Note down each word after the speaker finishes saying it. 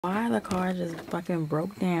Why the car just fucking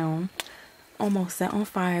broke down, almost set on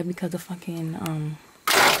fire because of fucking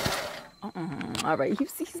all right, you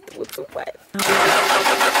see still too wet.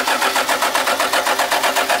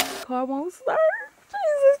 Car won't start.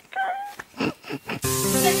 Jesus Christ.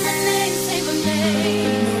 Say my name, say my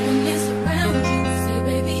name. No one is around you. Say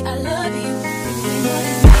baby I love you.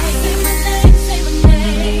 Say my name, say my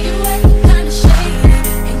name. You act kinda shady.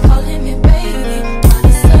 Ain't calling me baby. Why the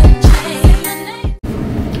sun change my name?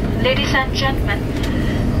 Ladies and gentlemen,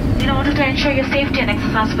 in order to ensure your safety and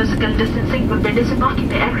exercise physical distancing, will be disembarking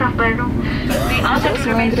the aircraft by room. We ask that you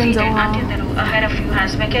remain seated until the row ahead of you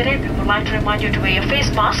has vacated. We would like to remind you to wear your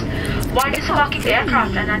face mask while disembarking the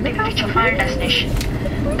aircraft and until you reach your final destination.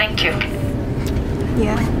 Thank you.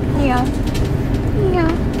 Yeah.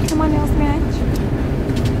 Come on, nails match.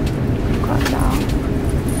 Crocodile.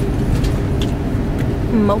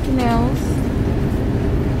 Milky nails.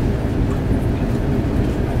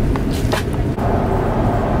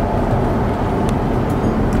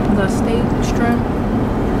 The steak, shrimp,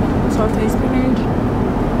 sauteed spinach,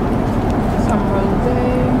 some rosé.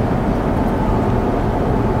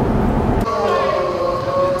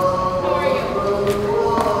 How are you?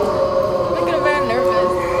 I'm getting very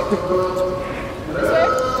nervous. This way?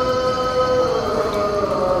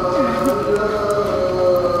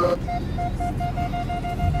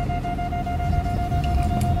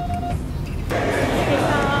 Hey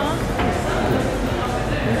y'all.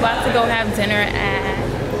 We're about to go have dinner at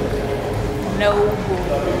No.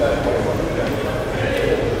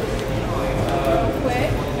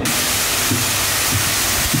 Quick.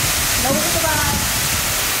 No goodbye.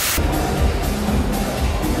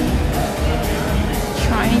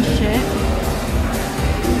 Trying shit.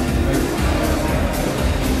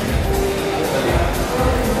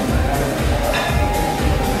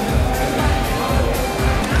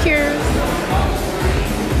 Cheers.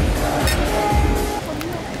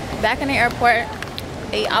 Back in the airport,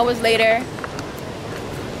 8 hours later.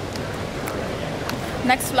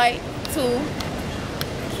 Next flight to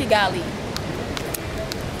Kigali.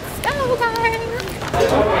 Let's go, guys!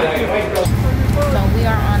 So we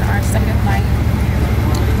are on our second flight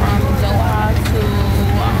from Doha to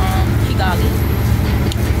Kigali.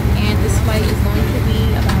 And this flight is going to be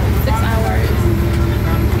about 6 hours.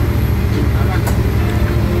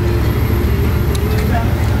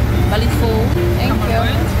 Belly full. Thank you.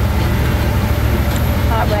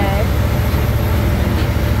 Hot bag.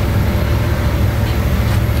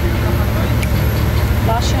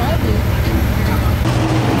 Wash your ugly.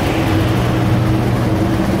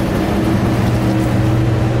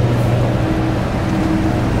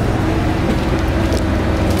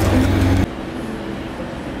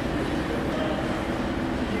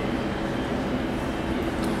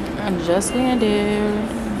 I just landed.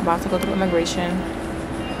 About to go through immigration.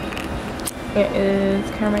 It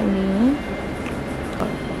is currently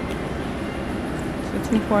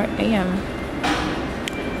 6:24 a.m.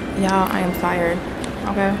 Y'all, I am tired.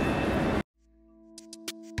 Okay.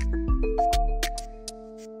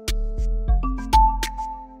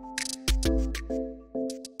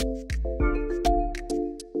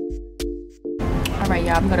 Alright,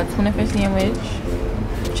 y'all, I'm gonna tuna fish sandwich,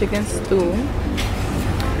 chicken stew,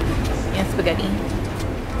 and spaghetti.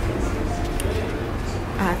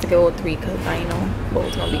 I have to go with 3 because I know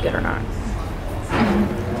both gonna be good or not.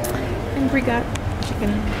 And we got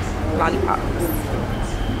chicken lollipops.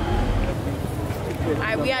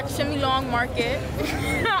 Alright, we at Shimmy Long Market.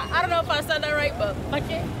 I don't know if I said that right, but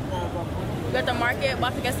market. We at the market,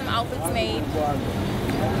 about to get some outfits made.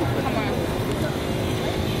 Come on.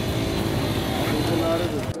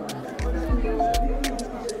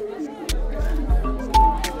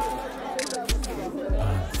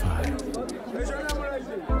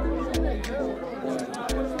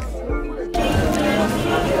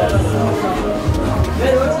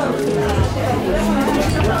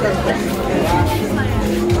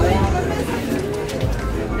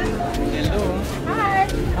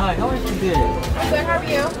 Hi, how are you today? I'm good, how are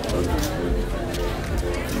you?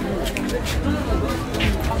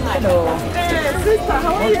 Hello. Sister,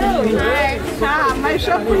 how are you? Hi. My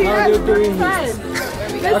shop here is very fine.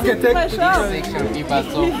 This is my shop. People are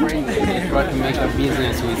so friendly. Try to make a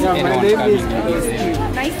business with anyone coming to this.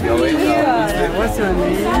 Nice to meet you. What's your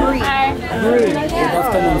name? Hi. Good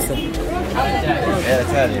afternoon, sir.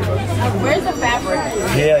 Where's the fabric?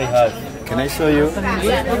 Here I have. Can I show you?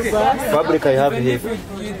 Fabric I have here.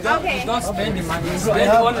 Okay. Don't spend the money. Spend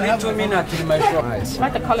only 2 minutes in my shop. I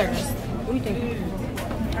like the colors. What do you think?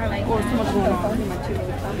 I like that. Too much going on.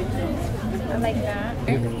 I like that.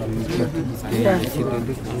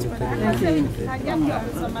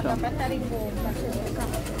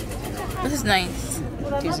 This is nice.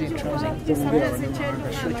 Gives you trouble. Like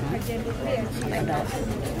that.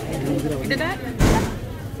 You did that?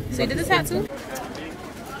 So you did the tattoo?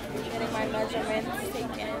 Getting my measurements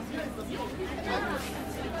taken.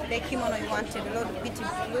 The kimono you wanted, a little bit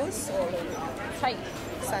loose or Tight.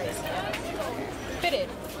 size? Fitted.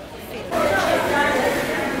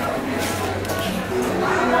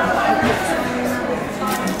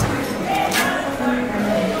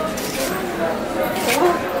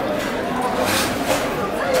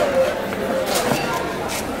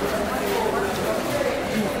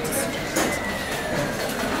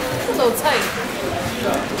 It's a little tight.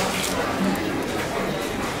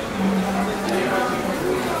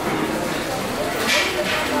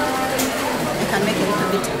 You can make it a little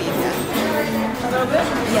bit bigger.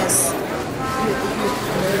 Yes.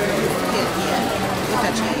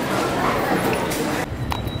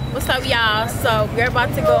 What's up, y'all? So we're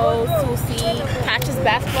about to go to see Catch's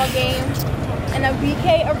basketball game in a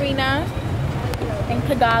BK Arena in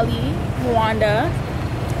Kigali, Rwanda.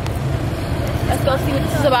 Let's go see what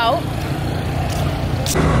this is about.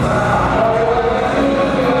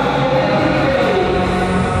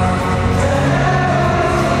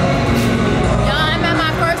 Y'all, I'm at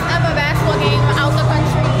my first ever basketball game out the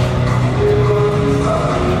country.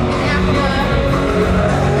 In Africa.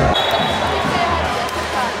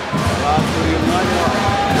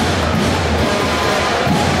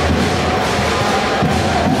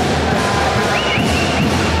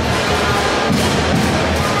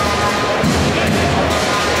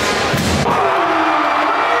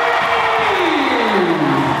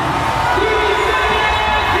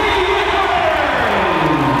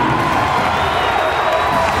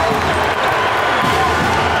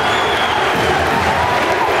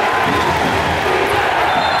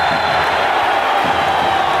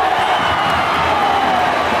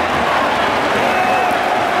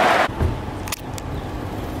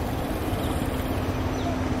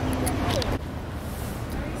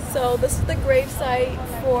 So this is the gravesite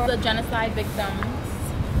for the genocide victims.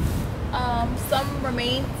 Some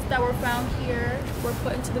remains that were found here were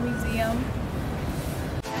put into the museum.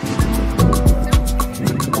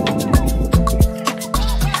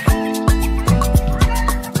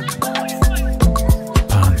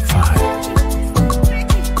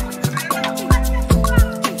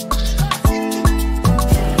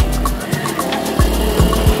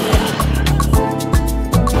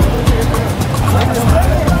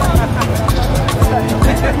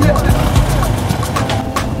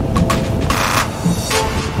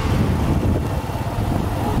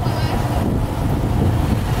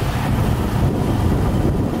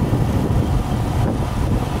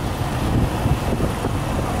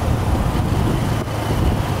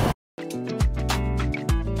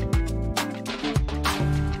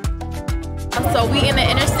 So we in the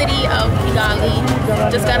inner city of Kigali.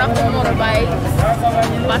 Just got off the motorbike.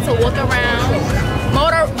 About to walk around.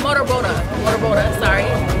 Motorboda, sorry.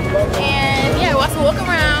 And yeah, about to walk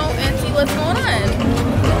around and see what's going on.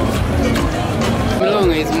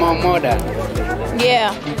 Long is more modern.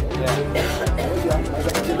 Yeah.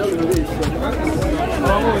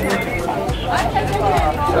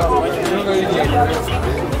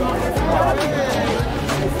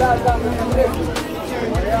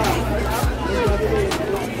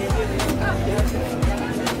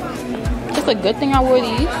 It's a good thing I wore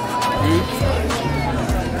these.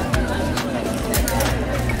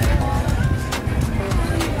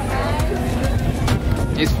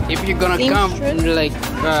 If you're gonna come like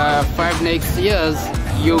 5 next years,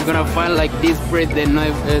 you're gonna find like this bread they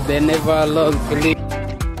never long to live.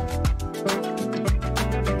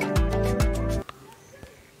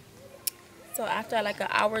 So after like an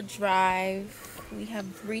hour drive, we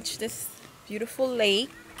have reached this beautiful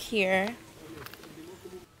lake here.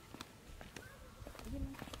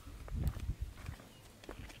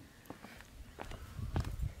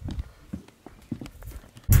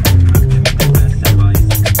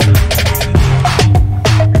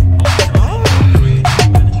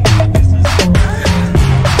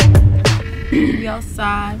 We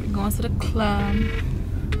outside, we're going to the club.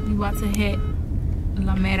 We about to hit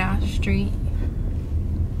Lamera Street.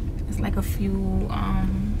 It's like a few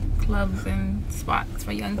clubs and spots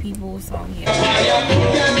for young people, so yeah.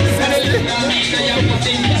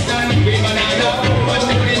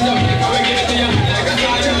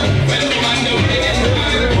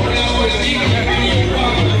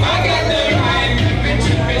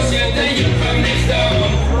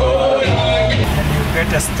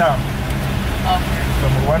 Get a stamp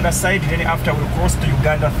from Rwanda side, then after we cross to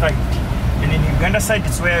Uganda side. And in Uganda side,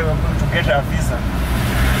 it's where we're going to get our visa.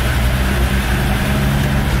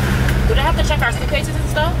 Do they have to check our suitcases and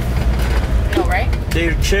stuff?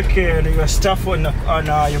 They check your stuff on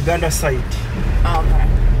Uganda side. Okay.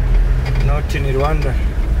 Not in Rwanda.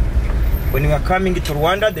 When you are coming to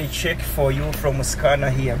Rwanda, they check for you from scanner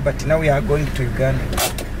here. But now we are going to Uganda.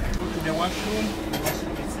 To the washroom.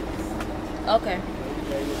 Okay.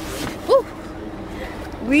 Woo.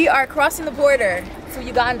 We are crossing the border to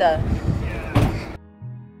Uganda.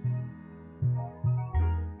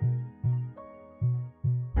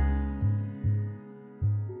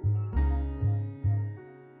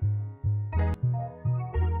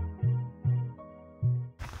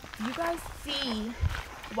 You guys see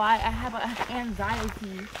why I have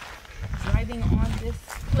anxiety driving on this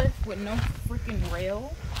cliff with no freaking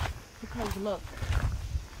rail? Because look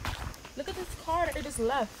at this car that they just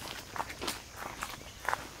left.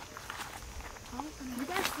 You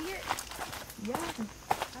guys see it? Yeah, I don't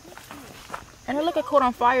see it. And it look like caught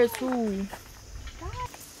on fire too.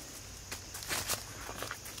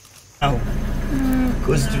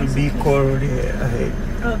 Because it will be cold ahead.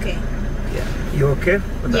 Okay. Yeah. You okay?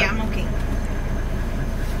 With that? Yeah, I'm okay.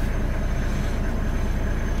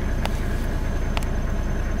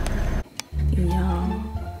 Yo,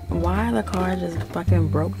 why the car just fucking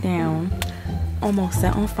broke down, almost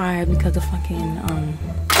set on fire because of fucking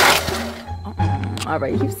all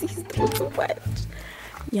right, you see still too much.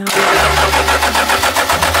 Y'all. Oh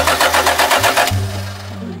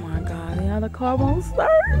my god, yeah, the car won't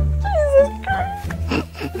start. Jesus Christ.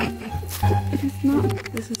 It's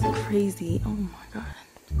not. This is crazy. Oh my god.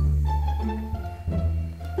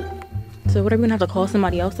 So what, are we gonna have to call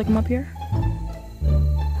somebody else to come up here?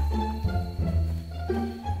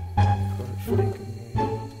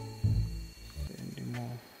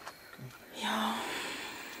 Yo,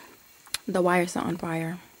 the wires are on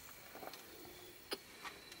fire.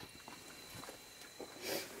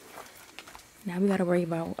 Now we gotta worry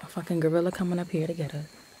about a fucking gorilla coming up here to get us.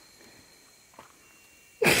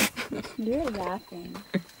 You're laughing.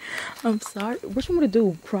 I'm sorry. What you want to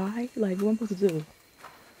do? Cry? Like, what am I supposed to do?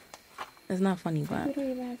 It's not funny, but We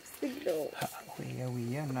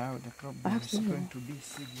are now. The problem I have is signal. going to be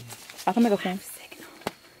signal. I can make a phone.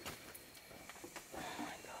 Oh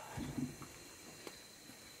my god.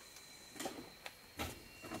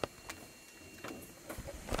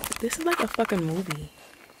 This is like a fucking movie.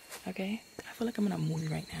 Okay? I feel like I'm in a movie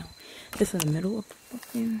right now. This is in the middle of the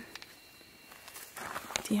fucking...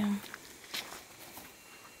 Damn.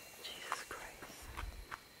 Jesus Christ.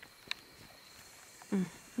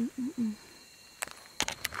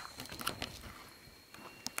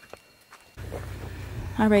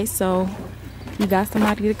 Alright, so we got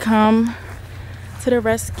somebody to come to the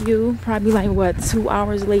rescue. Probably like, what, 2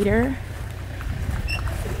 hours later.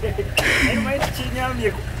 He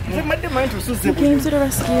came to the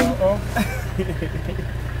rescue.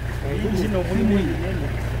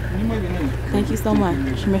 Thank you so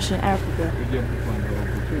much, Mission Africa.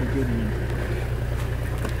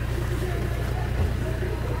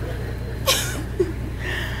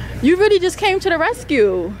 You really just came to the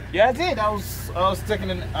rescue. Yeah, I did. I was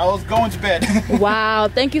going to bed. Wow,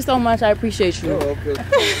 thank you so much. I appreciate you. Oh, okay.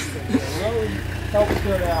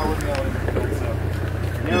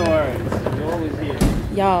 No worries. You're always here.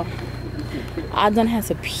 Y'all, I done had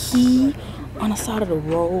to pee on the side of the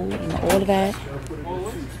road and all of that.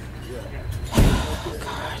 Oh,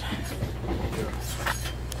 God.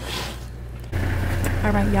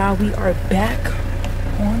 All right, y'all, we are back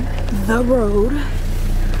on the road.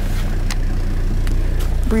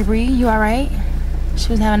 Bree Bree, you all right? She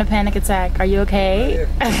was having a panic attack. Are you okay?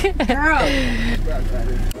 Girl.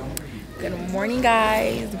 Good morning,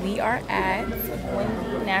 guys. We are at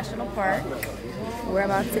Windy National Park. We're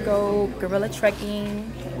about to go gorilla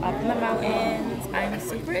trekking up in the mountains. I'm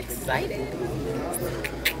super excited.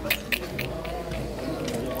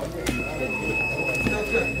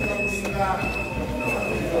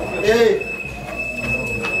 Hey.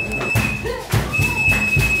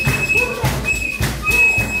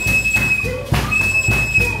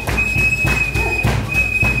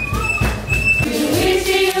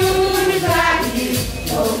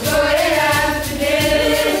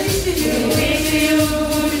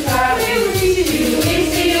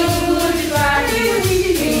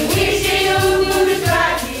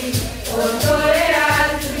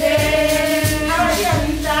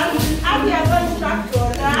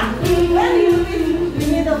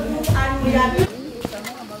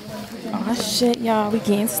 Oh shit, y'all, we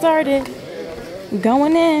getting started. We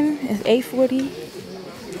going in. It's 8:40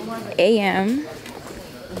 a.m.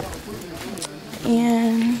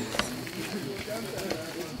 and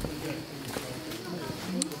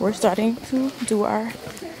we're starting to do our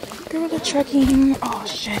gorilla trekking. Oh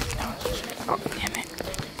shit! Oh shit! Oh damn it!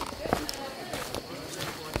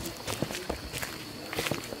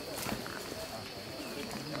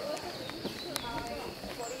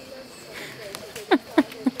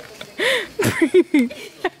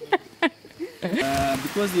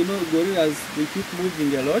 because you know gorillas, they keep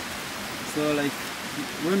moving a lot. So like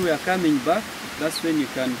when we are coming back, that's when you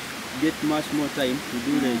can get much more time to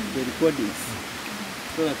do the recordings.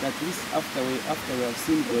 So that at least after we have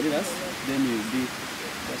seen gorillas, then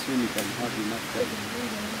that's when you can have enough time.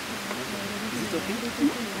 Is it okay?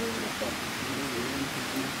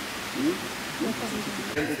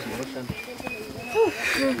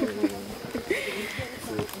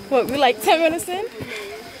 What, we like 10 minutes in?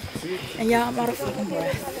 And y'all, I'm out of fucking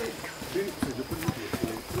breath.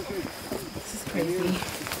 This is crazy.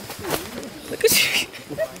 Look at you.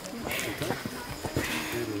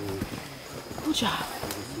 Good job.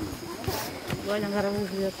 I'm gonna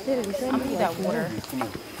need that water.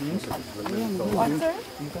 Water?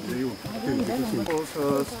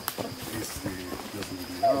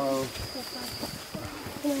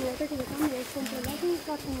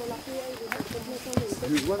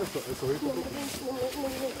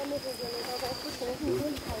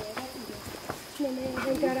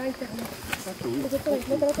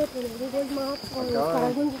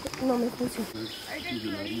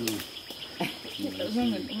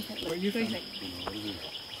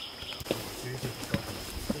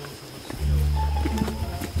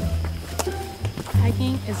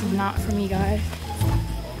 Hiking is not for me, guys.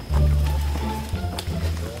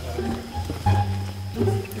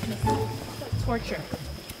 Torture.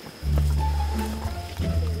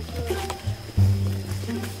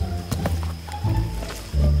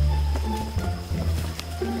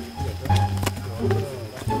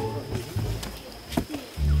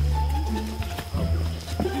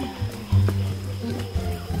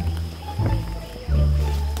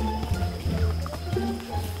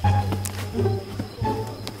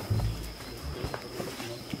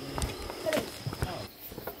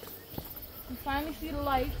 You finally see the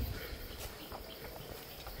light.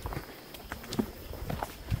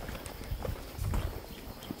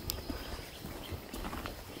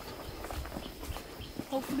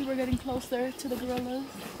 Hopefully we're getting closer to the gorillas.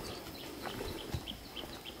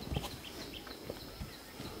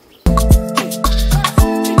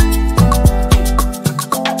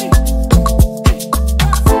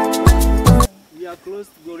 We are close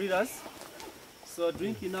to gorillas, so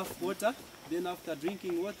drink enough water. Then after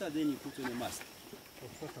drinking water, then you put on a mask.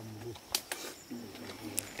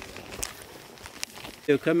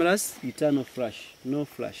 Your cameras, you turn off flash, no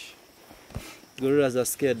flash. Gorillas are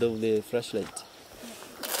scared of the flashlight.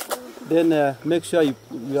 Then make sure you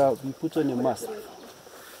put on a mask.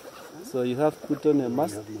 So you have to put on a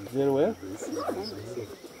mask very well.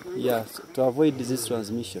 Yeah, to avoid disease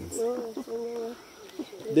transmissions.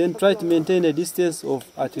 Then try to maintain a distance of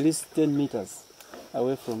at least 10 meters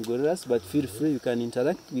away from gorillas, but feel free, you can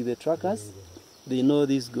interact with the trackers. They know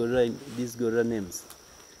these gorilla names.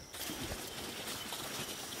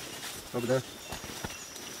 Over there.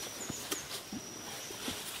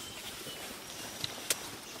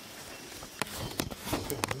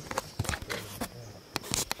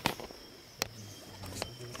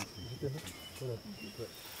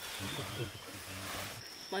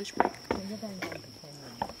 Lunch break.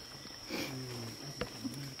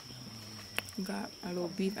 Got a little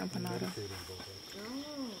beef empanada.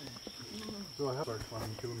 So I have our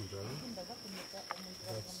climb Kilimanjaro.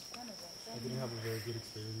 I didn't have a very good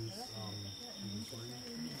experience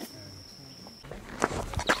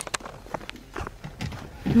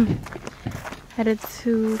initially. Headed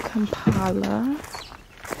to Kampala.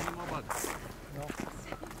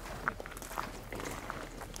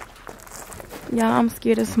 Yeah, I'm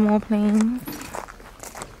scared of small planes.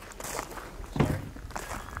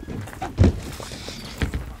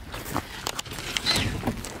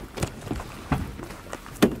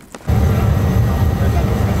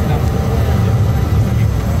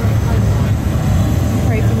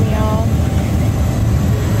 Pray for me, y'all.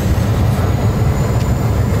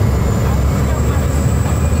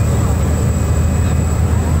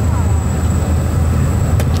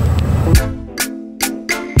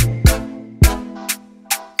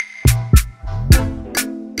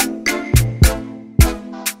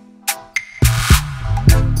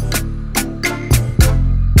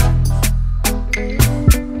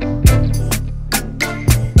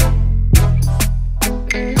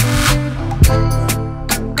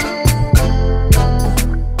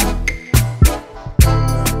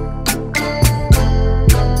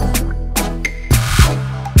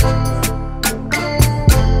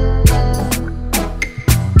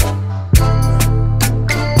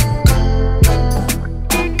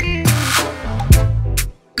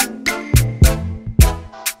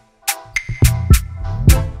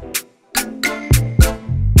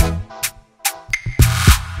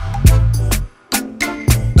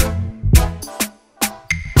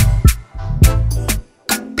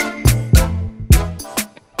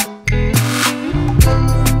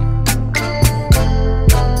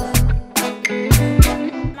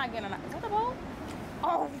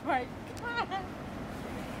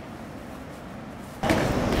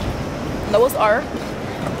 Noah's Ark.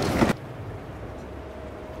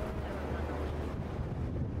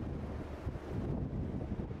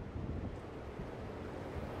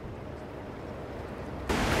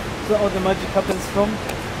 So all the magic happens from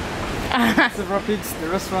the rapids, the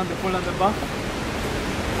restaurant, the pool and the bar.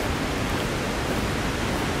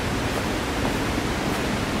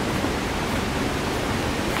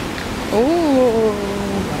 Ooh.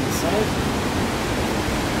 On the side.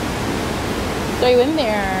 Throw you in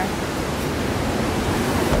there.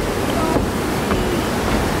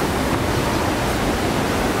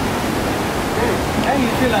 How you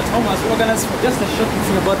feel at home as organized for just a short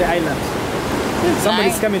thing about the island?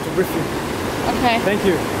 Somebody's Nice. coming to brief you. Okay. Thank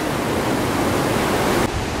you.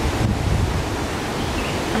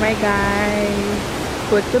 Alright guys.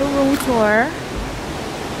 Quick little room tour.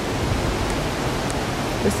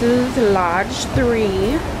 This is Lodge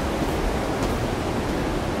 3.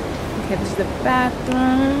 Okay, this is the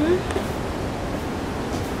bathroom.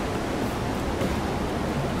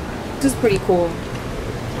 This is pretty cool.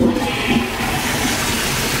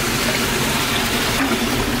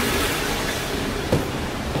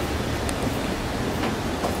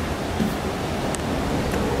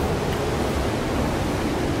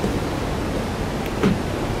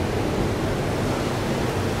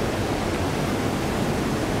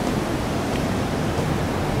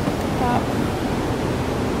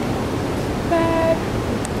 Bed.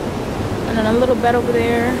 And then a little bed over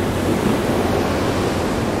there.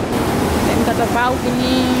 Then we got the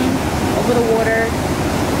balcony over the water.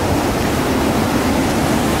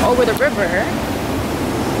 Over the river.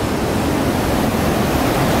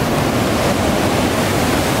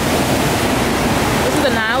 This is the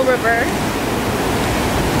Nile River.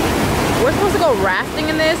 We're supposed to go rafting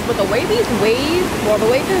in this, but the way these waves, well, the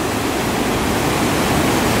way this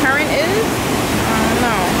current is, I don't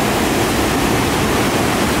know.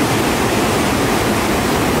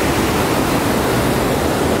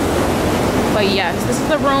 But yes, this is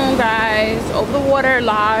the room, guys. Over the water,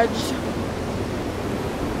 lodge.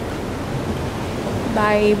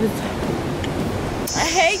 Vibes.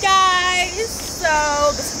 Hey guys, so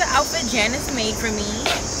this is the outfit Janice made for me.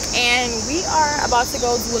 And we are about to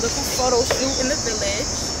go do a little photo shoot in the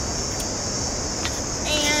village.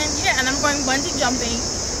 And yeah, and I'm going bungee jumping.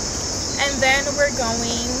 And then we're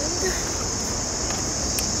going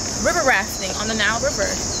river rafting on the Nile River.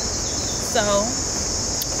 So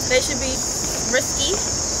they should be risky.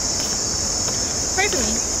 Pray for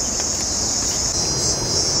me.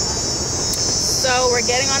 So we're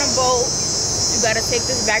getting on a boat. We gotta take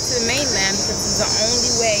this back to the mainland because this is the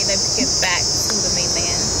only way that we get back to the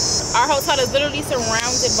mainland. Our hotel is literally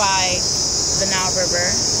surrounded by the Nile River.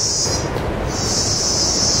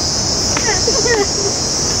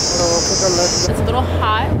 It's a little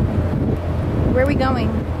hot. Where are we going?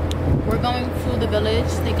 We're going to the village,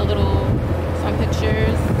 take some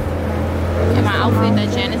pictures in my outfit that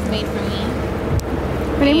Janice made for me.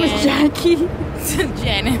 Her name was Jackie.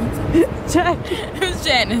 Janice. Jackie. It was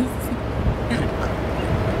Janice.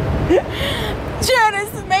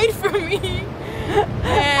 Janice made for me.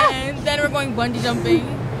 And then we're going bungee jumping.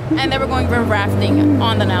 And then we're going river rafting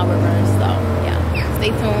on the Nile River. So yeah, stay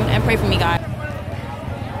tuned and pray for me, guys.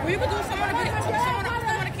 We could do someone on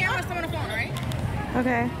the camera, someone on the phone, right?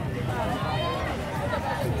 Okay.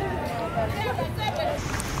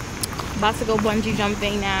 About to go bungee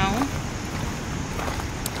jumping now.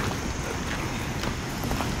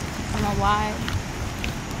 I don't know why.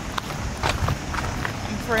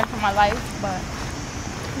 I'm praying for my life, but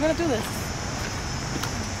I'm gonna do this.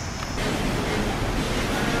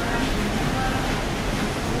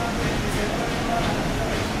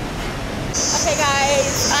 Okay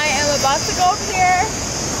guys, I am about to go up here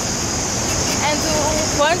and do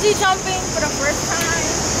bungee jumping for the first time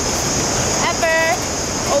ever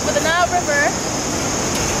over the Nile River.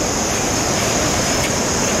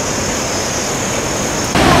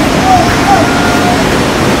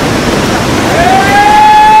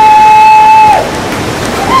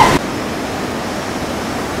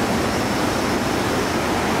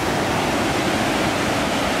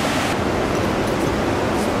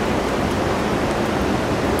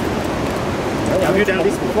 Have you done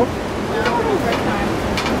this before? No, first time.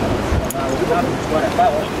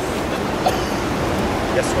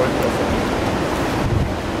 Yes, right.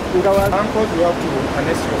 With our ankles, you have to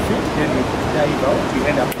harness your feet, then you dive out, you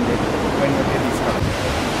end up in the, when your head is coming.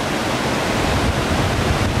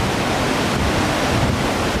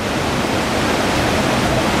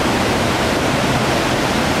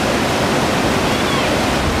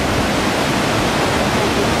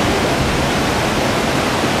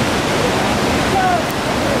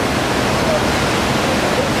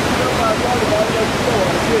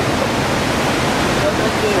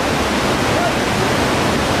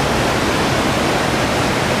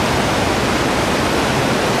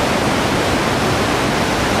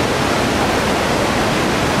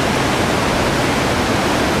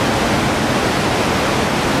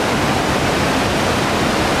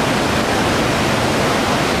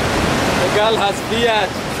 girl has beard.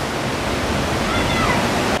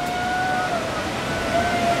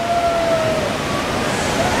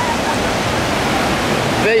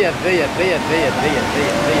 There,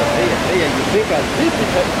 you think as this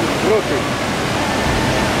is broken.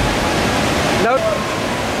 Now,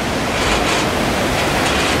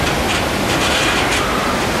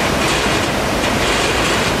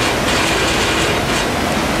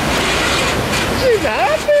 she's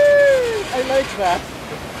happy! I like that.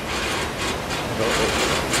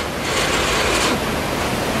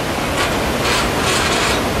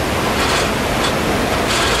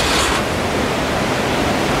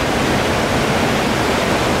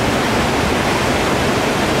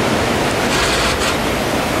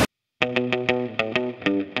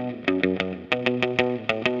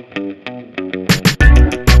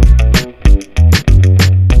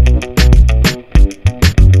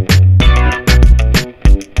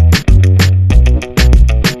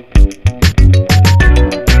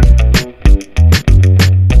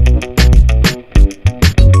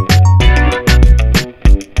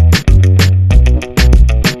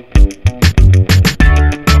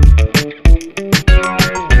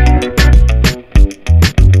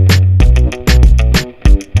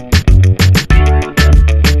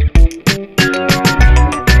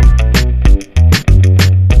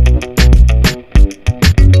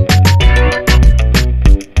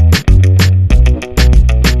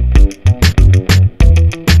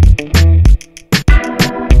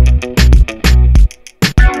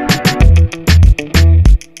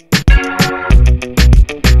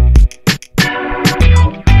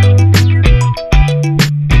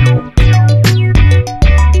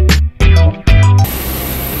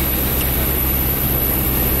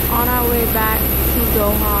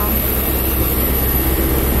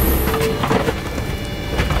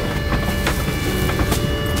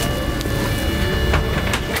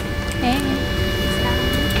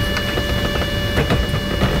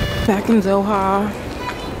 Back in Doha,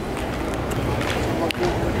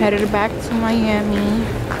 headed back to Miami.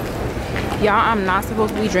 Y'all, I'm not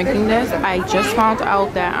supposed to be drinking this. I just found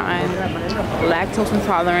out that I'm lactose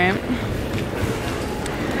intolerant.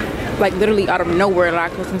 Like literally out of nowhere,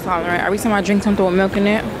 lactose intolerant. Every time I drink something with milk in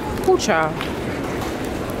it, cool child.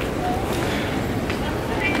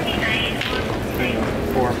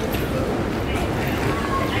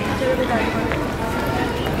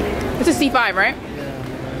 It's a C5, right?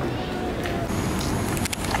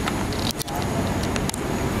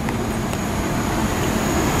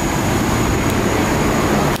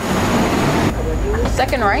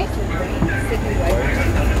 Second, right?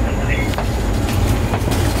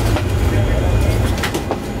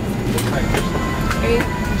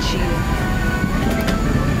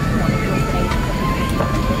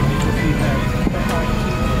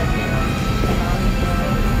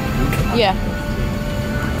 Yeah.